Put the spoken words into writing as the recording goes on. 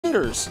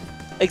fingers.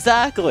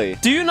 Exactly.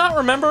 Do you not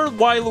remember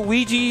why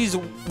Luigi's,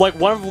 like,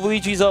 one of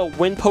Luigi's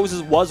win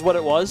poses was what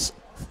it was?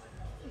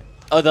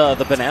 Oh,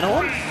 the banana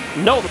one?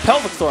 No, the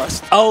pelvic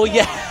thrust. Oh,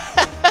 yeah.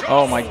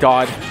 Oh my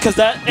God. Because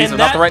that These are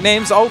not the right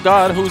names. Oh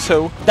God, who's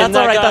who? That's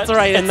all right. That's all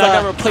right. And It's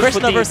that got replaced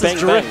Krishna with the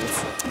versus Bang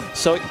Dripht. Bang.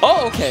 So,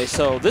 oh, okay.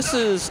 So this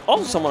is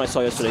also someone I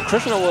saw yesterday.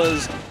 Krishna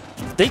was.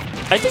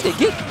 I think they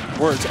get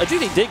words. I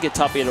think they did get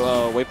top 8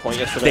 waypoint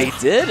yesterday. They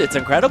did. It's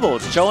incredible.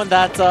 It's showing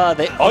that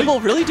people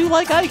really do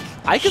like Ike.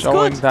 Ike is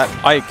Showing good.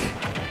 that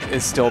Ike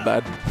is still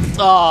bad.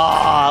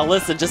 Aw,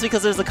 listen. Just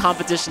because there's a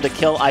competition to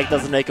kill Ike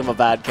doesn't make him a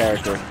bad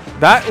character.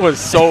 That was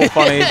so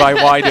funny by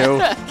Waidu.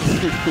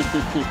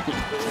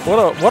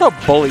 What a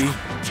bully.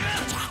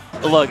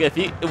 Look,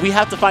 we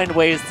have to find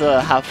ways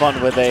to have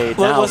fun with a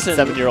now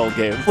 7-year-old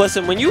game.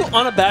 Listen, when you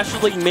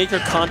unabashedly make your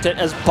content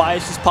as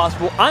biased as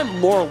possible, I'm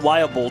more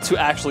liable to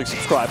actually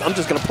subscribe. I'm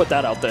just going to put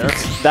that out there.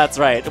 That's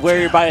right.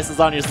 Wear your biases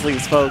on your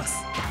sleeves, folks.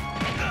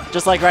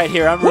 Just like right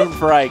here, I'm rooting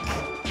for Ike.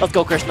 Let's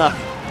go, Krishna.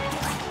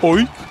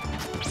 Oi.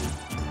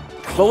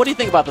 But what do you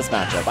think about this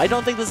matchup? I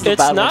don't think this is a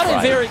bad one. It's not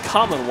a very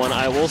common one,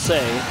 I will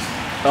say.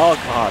 Oh,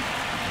 God.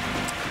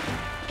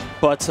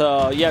 But,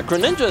 yeah,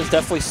 Greninja is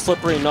definitely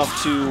slippery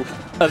enough to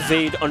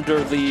evade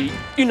under the,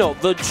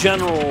 the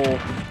general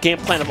game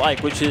plan of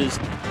Ike, which is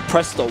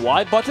press the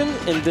Y button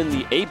and then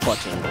the A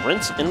button.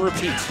 Rinse and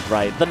repeat.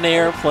 Right. The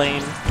Nair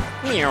plane.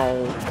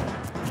 Meow.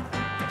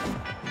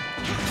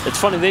 It's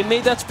funny, they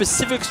made that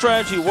specific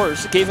strategy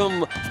worse. It gave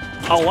him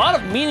a lot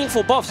of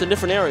meaningful buffs in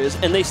different areas,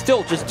 and they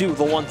still just do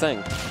the one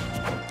thing.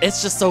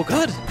 It's just so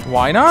good.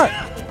 Why not?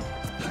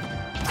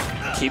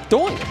 Keep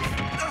doing it.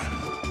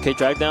 Okay,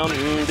 drag down,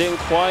 didn't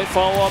quite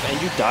follow up, and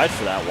you died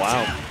for that.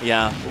 Wow.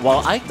 Yeah,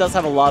 well, Ike does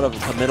have a lot of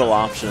committal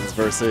options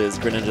versus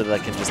Greninja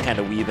that can just kind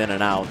of weave in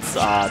and out.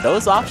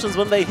 Those options,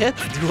 when they hit,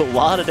 do a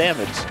lot of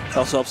damage. It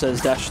also helps that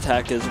his dash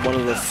attack is one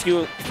of the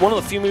few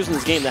moves in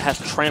this game that has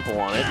trample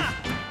on it.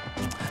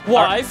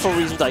 Why? For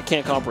reasons I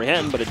can't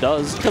comprehend, but it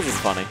does. Because it's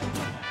funny.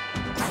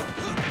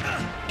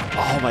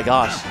 Oh my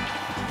gosh.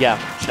 Yeah,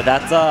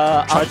 that's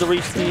tried to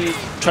reach the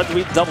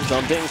double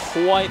jump, didn't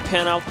quite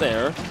pan out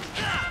there.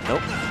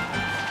 Nope.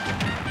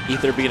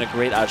 Ether being a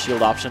great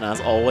shield option as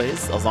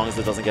always, as long as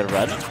it doesn't get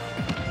red.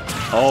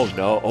 Oh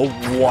no. Oh,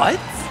 what?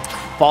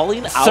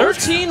 Falling out?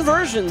 13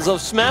 versions of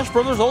Smash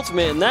Bros.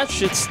 Ultimate, and that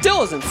shit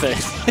still isn't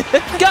fixed.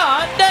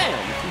 God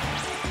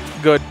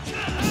damn! Good.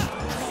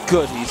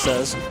 Good, he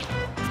says.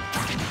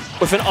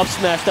 With an up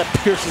smash that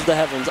pierces the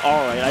heavens.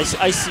 Alright,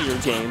 I see your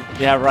game.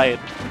 Yeah, right.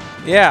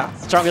 Yeah.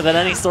 Stronger than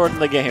any sword in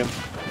the game.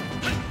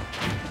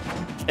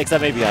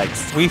 Except maybe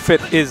Ike's. Wii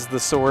Fit is the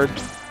sword.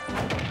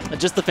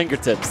 Just the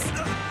fingertips.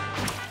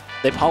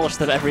 They polish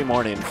them every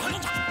morning.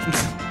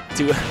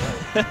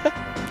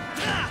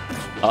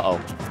 Uh-oh.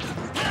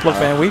 Look,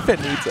 man, Wii Fit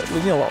needs it.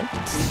 Leave me alone.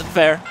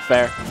 Fair,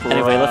 fair.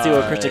 Anyway, let's see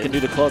what Krishna can do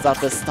to close out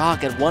this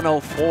stock at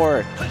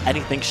 104.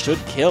 Anything should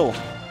kill.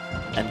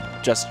 And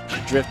just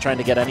Dripht trying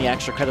to get any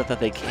extra credit that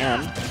they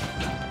can.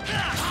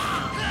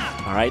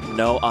 All right,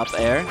 no up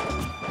air.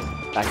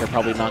 Back air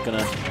probably not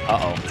gonna.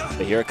 Uh-oh.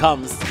 But here it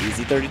comes.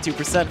 Easy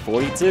 32%,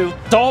 42.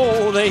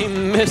 Oh, they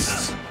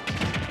missed.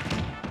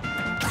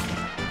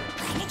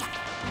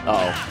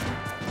 Uh-oh.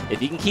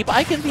 If you can keep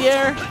Ike in the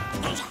air,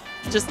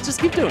 just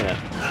keep doing it.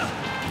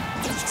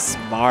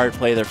 Smart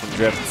play there from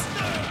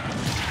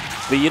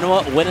Dripht. But you know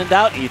what? When in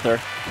doubt, Ether.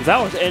 If that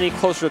was any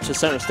closer to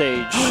center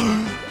stage.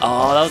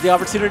 Oh, that was the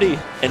opportunity.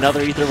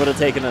 Another Ether would have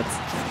taken it.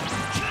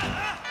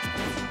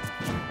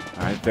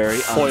 All right, very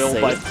foiled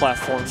unsafe. by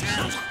platforms.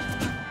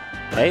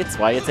 Hey, it's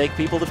why you take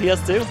people to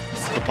PS2.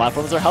 The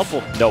platforms are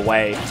helpful. No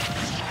way.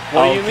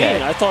 What do you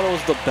mean? I thought it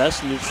was the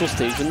best neutral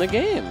stage in the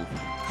game.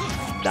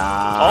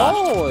 Nah.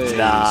 Always.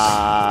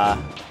 Nah.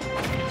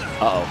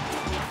 Uh-oh.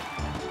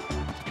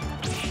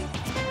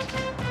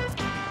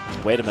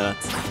 Wait a minute.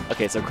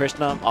 Okay, so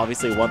Krishna,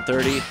 obviously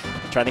 130,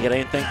 trying to get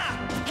anything.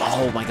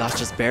 Oh my gosh,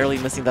 just barely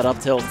missing that up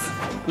tilt.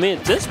 I mean,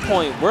 at this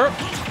point,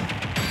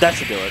 that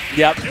should do it.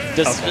 Yep,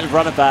 just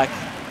run it back.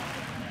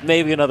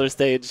 Maybe another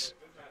stage.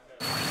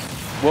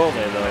 Will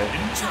they, though?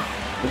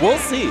 We'll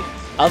see.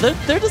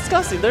 They're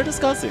discussing. They're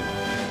discussing.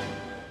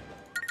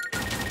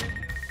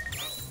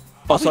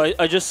 Also,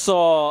 I just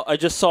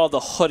saw the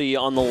hoodie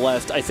on the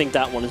left. I think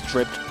that one is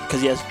Dripht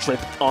because he has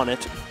Dripht on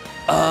it.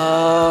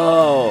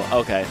 Oh,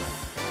 okay.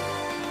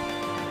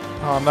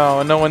 Oh no,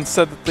 and no one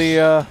said that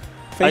the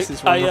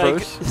faces were in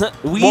reverse.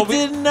 We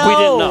didn't know. We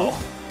didn't know.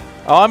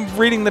 Oh, I'm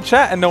reading the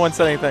chat and no one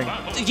said anything.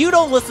 You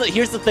don't listen.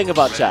 Here's the thing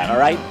about chat, all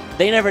right?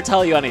 They never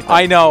tell you anything.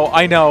 I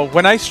know.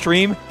 When I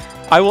stream,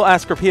 I will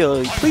ask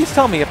repeatedly, please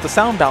tell me if the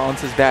sound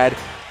balance is bad.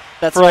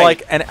 That's for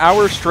like an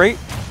hour straight,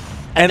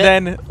 and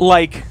then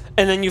like...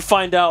 And then you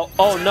find out,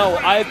 oh no,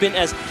 I've been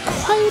as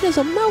quiet as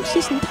a mouse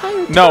this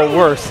entire time. No,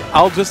 worse.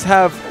 I'll just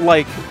have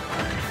like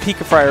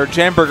Pika Fry or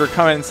Jamburger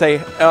come in and say,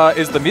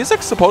 is the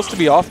music supposed to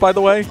be off, by the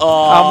way?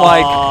 I'm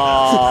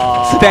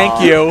like,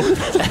 thank you.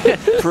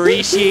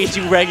 Appreciate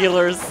you,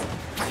 regulars.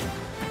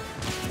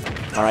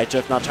 All right,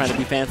 Dripht not trying to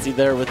be fancy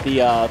there with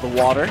the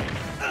water.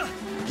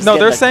 No,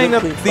 they're saying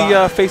that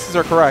the faces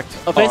are correct.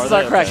 Oh, faces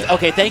are correct. Okay.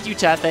 Okay, thank you,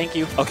 chat. Thank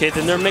you. Okay,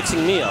 then they're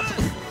mixing me up.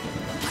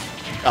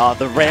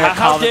 The rare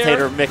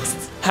commentator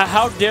mixed.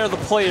 How dare the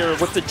player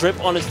with the drip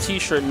on his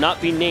t-shirt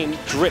not be named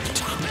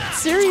Dripht?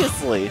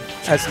 Seriously.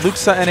 As Luke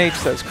NH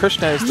says,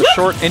 Krishna is the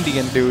short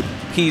Indian dude.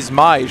 He's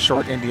my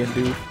short Indian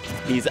dude.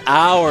 He's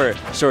our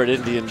short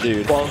Indian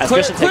dude. Well, as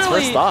Krishna takes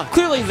first stock.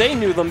 Clearly they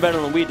knew them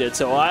better than we did,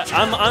 so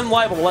I'm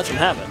liable to let them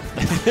have it.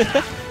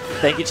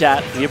 Thank you,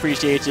 chat. We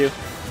appreciate you.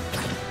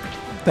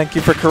 Thank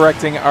you for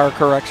correcting our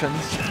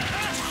corrections.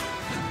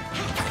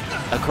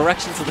 A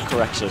correction to the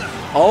correction.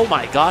 Oh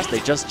my gosh, they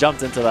just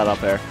jumped into that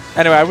up air.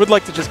 Anyway, I would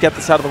like to just get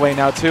this out of the way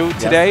now, too.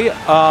 Yes. Today,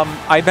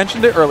 I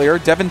mentioned it earlier,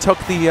 Devin took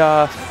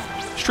the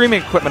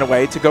streaming equipment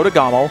away to go to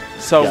Gommel,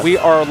 so yes. we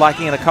are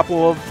lacking in a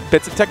couple of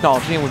bits of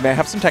technology, and we may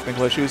have some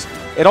technical issues.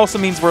 It also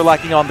means we're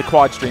lacking on the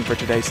quad stream for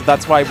today, so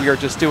that's why we are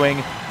just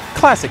doing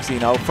Classic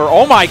Xeno for,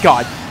 oh my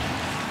god!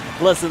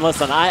 Listen,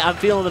 I'm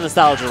feeling the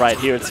nostalgia right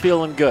here. It's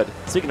feeling good.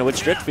 Speaking of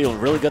which, Dripht feeling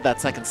really good that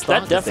second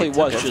stock. That definitely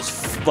was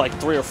just like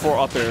 3 or 4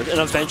 up airs,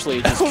 and eventually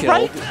it just killed.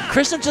 Right?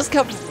 Krishna just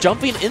kept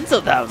jumping into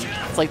them.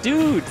 It's like,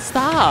 dude,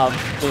 stop.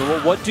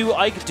 Well, what do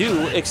Ike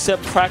do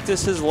except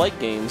practice his leg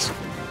gains?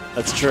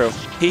 That's true.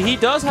 He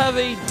does have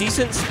a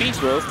decent speed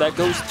growth that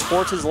goes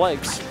towards his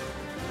legs,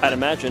 I'd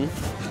imagine.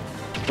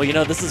 Well, you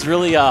know, this is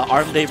really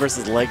arm day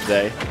versus leg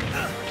day.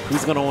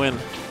 Who's going to win?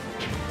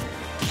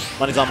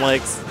 Money's on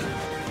legs.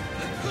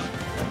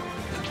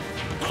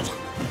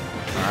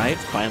 All right,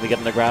 finally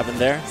getting a grab in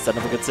there,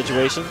 setting up a good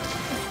situation.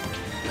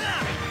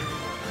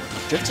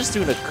 Dripht just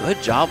doing a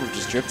good job of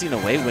just drifting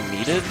away when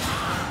needed,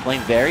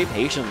 playing very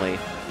patiently,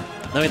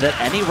 knowing that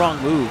any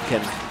wrong move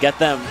can get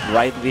them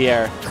right in the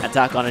air and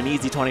tack on an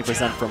easy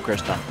 20% from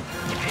Krishna.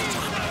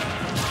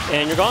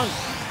 And you're gone.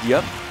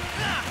 Yep.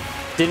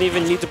 Didn't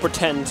even need to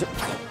pretend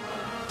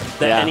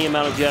that any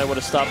amount of DI would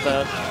have stopped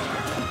that.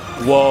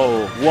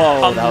 Whoa,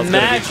 whoa, that was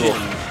gonna be cool.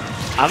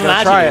 I'm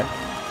imagining. Try it.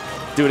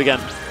 Do it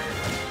again.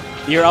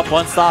 You're up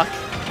 1 stock.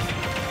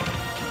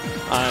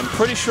 I'm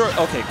pretty sure.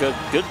 Okay,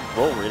 good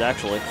roll read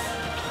actually.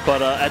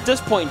 But at this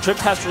point, Dripht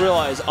has to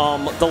realize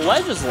the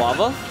ledge is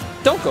lava.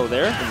 Don't go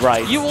there.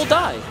 Right. You will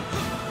die.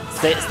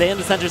 Stay in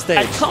the center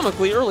stage. At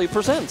comically early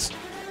percents.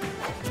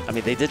 I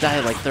mean, they did die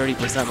at like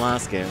 30%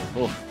 last game.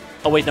 Ooh.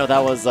 Oh wait, no,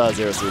 that was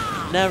Zero Suit.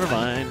 Never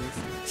mind.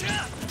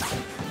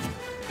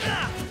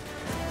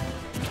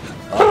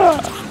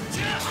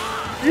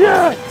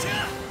 Yeah!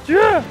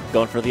 Yeah!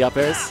 Going for the up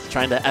airs,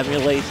 trying to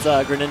emulate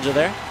Greninja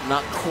there.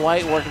 Not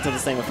quite working to the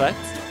same effect.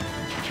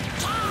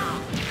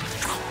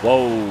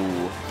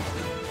 Whoa.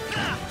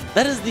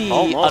 That is the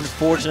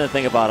unfortunate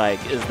thing about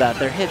Ike, is that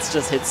their hits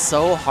just hit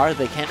so hard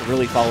they can't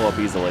really follow up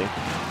easily.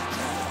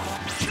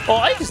 Well,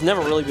 Ike has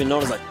never really been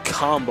known as a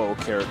combo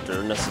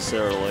character,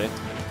 necessarily.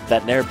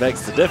 That Nair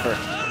begs to differ.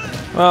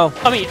 Well,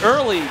 I mean,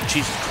 early,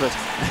 Jesus Christ,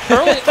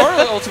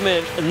 early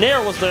Ultimate,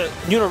 Nair was the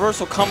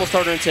universal combo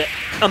starter into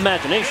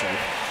Imagination.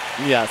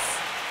 Yes.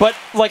 But,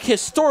 like,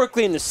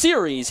 historically in the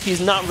series,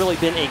 he's not really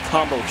been a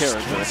combo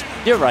character.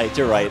 You're right,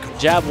 you're right.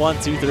 Jab 1,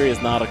 2, 3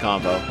 is not a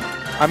combo.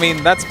 I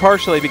mean, that's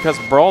partially because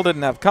Brawl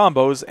didn't have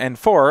combos, and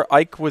 4,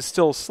 Ike was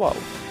still slow.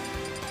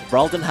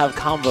 Brawl didn't have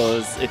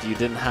combos if you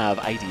didn't have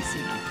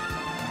IDC.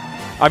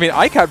 I mean,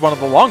 Ike had one of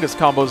the longest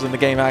combos in the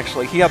game,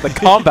 actually. He had the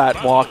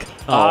combat walk.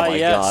 Oh my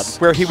god.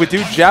 Where he would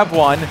do jab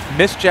 1,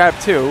 miss jab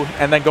 2,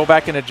 and then go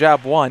back into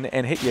jab 1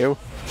 and hit you.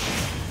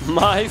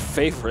 My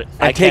favorite.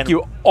 And take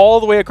you all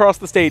the way across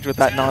the stage with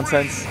that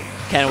nonsense.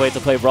 Can't wait to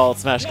play Brawl at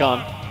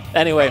SmashCon.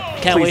 Anyway,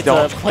 can't Please wait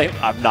don't. to play.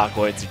 I'm not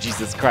going to.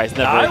 Jesus Christ,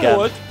 never I again.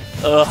 would.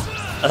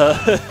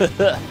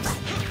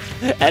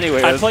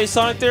 Anyway, I play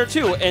Sonic there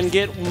too and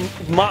get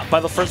mopped by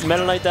the first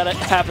Meta Knight that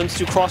happens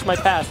to cross my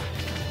path.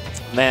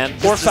 Man,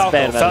 Or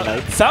Falco. Meta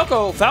Knight.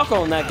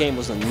 Falco in that game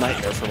was a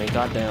nightmare for me,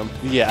 goddamn.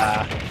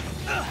 Yeah.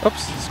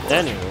 Oops.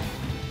 Anywho.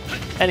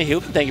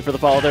 Anywho, thank you for the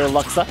follow there,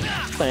 Luxa.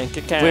 Thank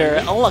you, Ken.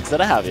 We're Luxa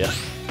to have you.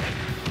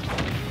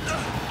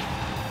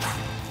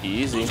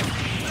 Easy.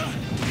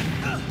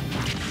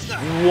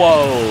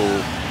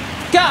 Whoa.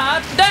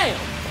 God damn!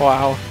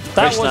 Wow.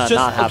 That Krishna was not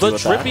just happy the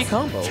with that. trippy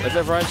combo, if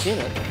ever I've seen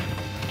it.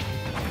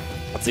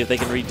 Let's see if they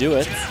can redo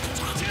it.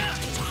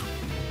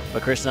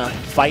 But Krishna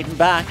fighting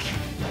back.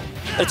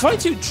 At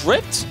 22,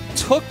 Dripht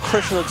took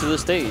Krishna to the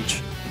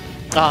stage.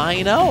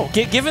 I know.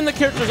 Given the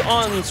characters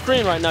on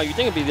screen right now, you'd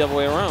think it'd be the other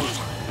way around.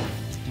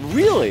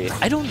 Really?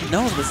 I don't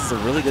know if this is a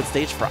really good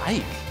stage for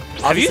Ike. Have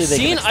you Obviously, they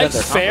seen can extend Ike's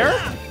their fair?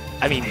 combo.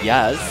 I mean,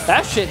 yes.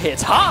 That shit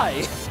hits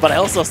high. But I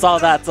also saw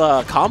that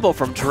combo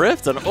from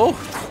Dripht, and oh.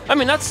 I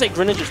mean, not to say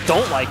Greninjas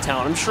don't like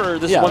town. I'm sure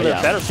this is one of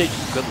their better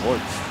stages. Good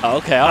lord.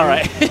 Okay, all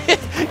right.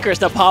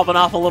 Krishna popping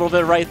off a little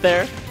bit right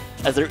there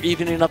as they're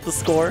evening up the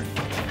score.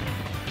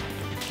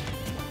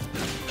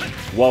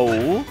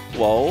 Whoa,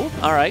 whoa.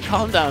 All right,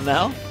 calm down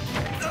now.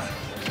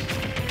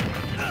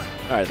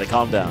 All right, they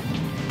calm down.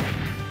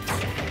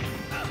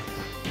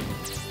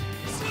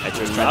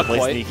 Edger's trying to play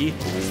quite. sneaky.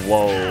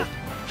 Whoa.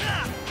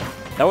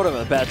 That would have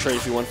been a bad trade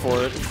if you went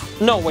for it.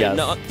 No, wait, Yes.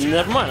 no,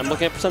 never mind. I'm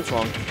looking at percents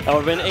wrong. That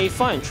would have been a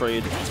fine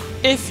trade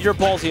if you're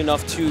ballsy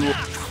enough to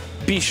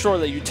be sure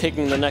that you're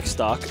taking the next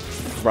stock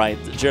Right.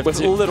 Drift with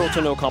 2. little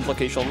to no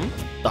complication.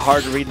 The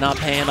hard read not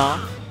paying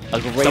off.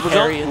 A great Double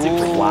parry jump.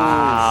 into. Ooh.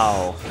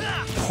 Wow.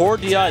 Poor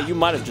DI, you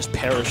might have just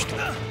perished.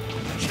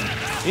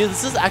 You know,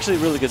 this is actually a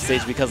really good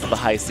stage because of the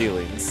high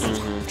ceilings.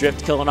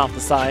 Drift killing off the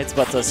sides,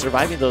 but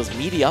surviving those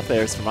meaty up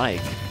airs from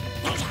Ike.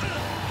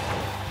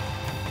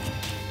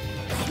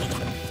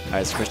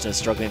 Alright, so Krishna is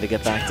struggling to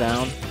get back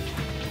down.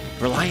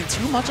 Relying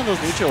too much on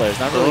those neutral airs,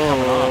 not really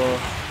coming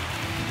off.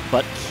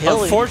 But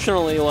killing.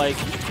 Unfortunately, like,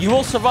 you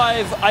will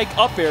survive Ike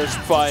up airs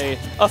by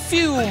a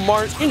few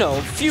more,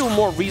 few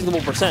more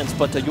reasonable percents,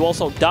 but you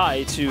also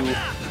die to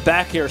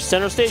back air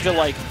center stage at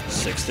like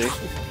 60.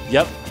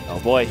 Yep. Oh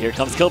boy, here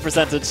comes kill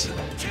percentage.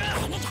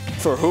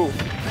 For who?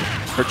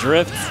 For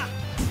Drift.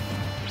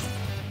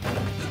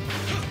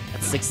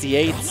 At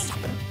 68.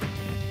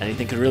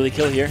 Anything could really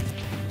kill here.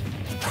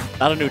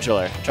 Not a neutral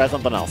air. Try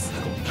something else.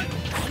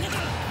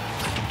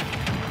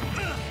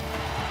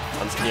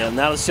 Yeah,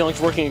 now the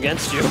ceiling's working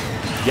against you.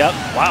 Yep.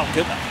 Wow,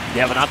 good.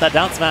 Yeah, but not that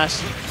down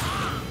smash.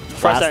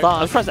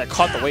 I'm surprised that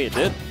caught the way it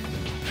did.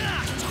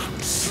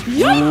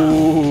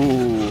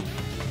 Ooh.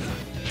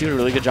 Doing a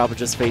really good job of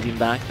just fading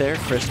back there.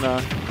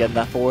 Krishna getting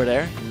that forward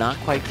air. Not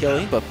quite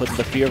killing, but putting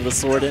the fear of the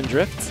sword in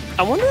Drift.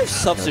 I wonder if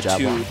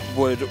Substitute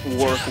would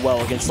work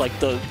well against like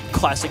the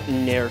classic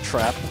Nair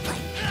trap.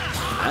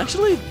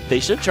 Actually, they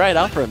should try it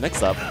out for a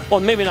mix-up. Well,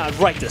 maybe not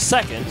right this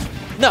second.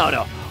 No,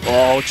 no.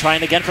 Oh,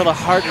 trying again for the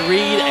hard read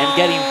and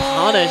getting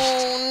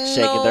punished.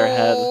 Shaking their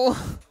head.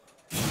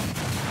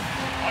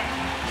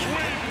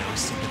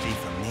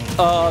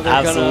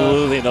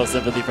 Absolutely no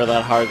sympathy for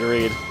that hard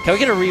read. Can we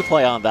get a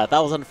replay on that? That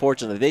was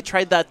unfortunate. They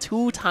tried that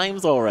 2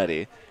 times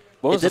already.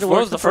 What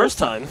was the first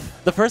time?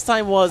 The first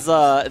time was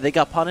they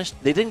got punished.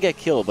 They didn't get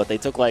killed, but they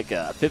took like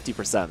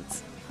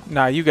 50%.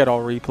 Nah, you get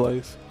all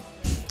replays.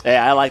 Hey,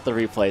 I like the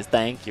replays.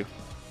 Thank you.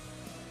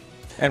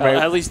 And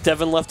at least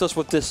Devin left us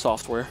with this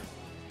software.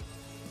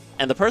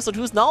 And the person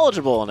who's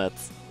knowledgeable in it.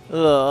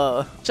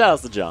 Shout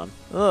outs to John.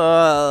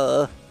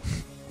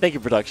 Thank you,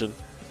 production.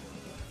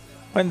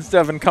 when's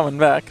Devin coming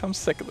back? I'm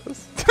sick of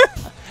this.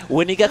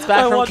 When he gets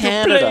back from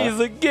Canada. I want to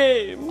play the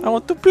game. I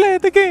want to play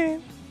the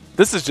game.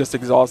 This is just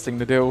exhausting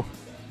to do.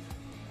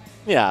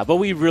 Yeah, but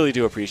we really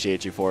do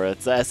appreciate you for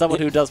it. As someone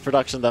who does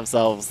production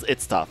themselves,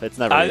 it's tough. It's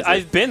never easy.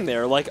 I've been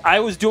there. Like, I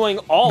was doing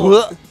all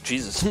of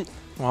Jesus. Want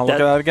to look at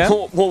that again?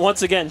 Well,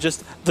 once again,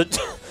 just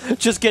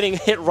getting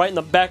hit right in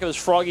the back of his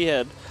froggy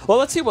head. Well,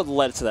 let's see what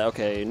led to that.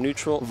 Okay,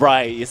 neutral.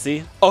 Right, you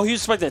see? Oh, he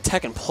was expecting a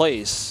tech in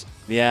place.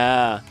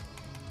 Yeah.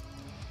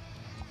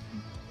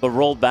 But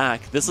rolled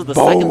back. This is the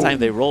second time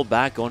they rolled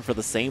back, going for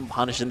the same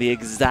punish in the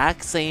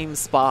exact same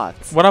spot.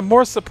 What I'm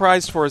more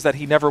surprised for is that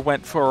he never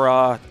went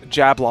for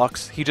jab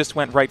locks. He just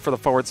went right for the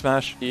forward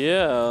smash.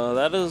 Yeah,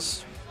 that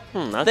is...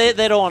 They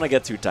don't want to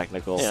get too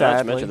technical. Yeah,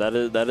 sadly.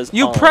 that is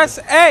You odd. press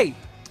A!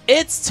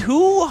 It's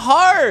too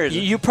hard!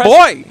 You press,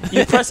 Boy!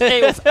 You press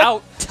A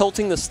without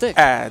tilting the stick.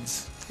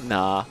 Ads.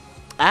 Nah.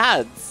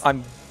 Ads.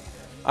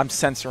 I'm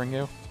censoring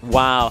you.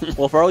 Wow.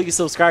 Well, for all you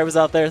subscribers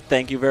out there,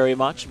 thank you very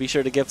much. Be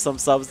sure to give some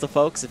subs to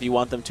folks if you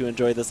want them to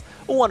enjoy this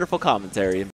wonderful commentary.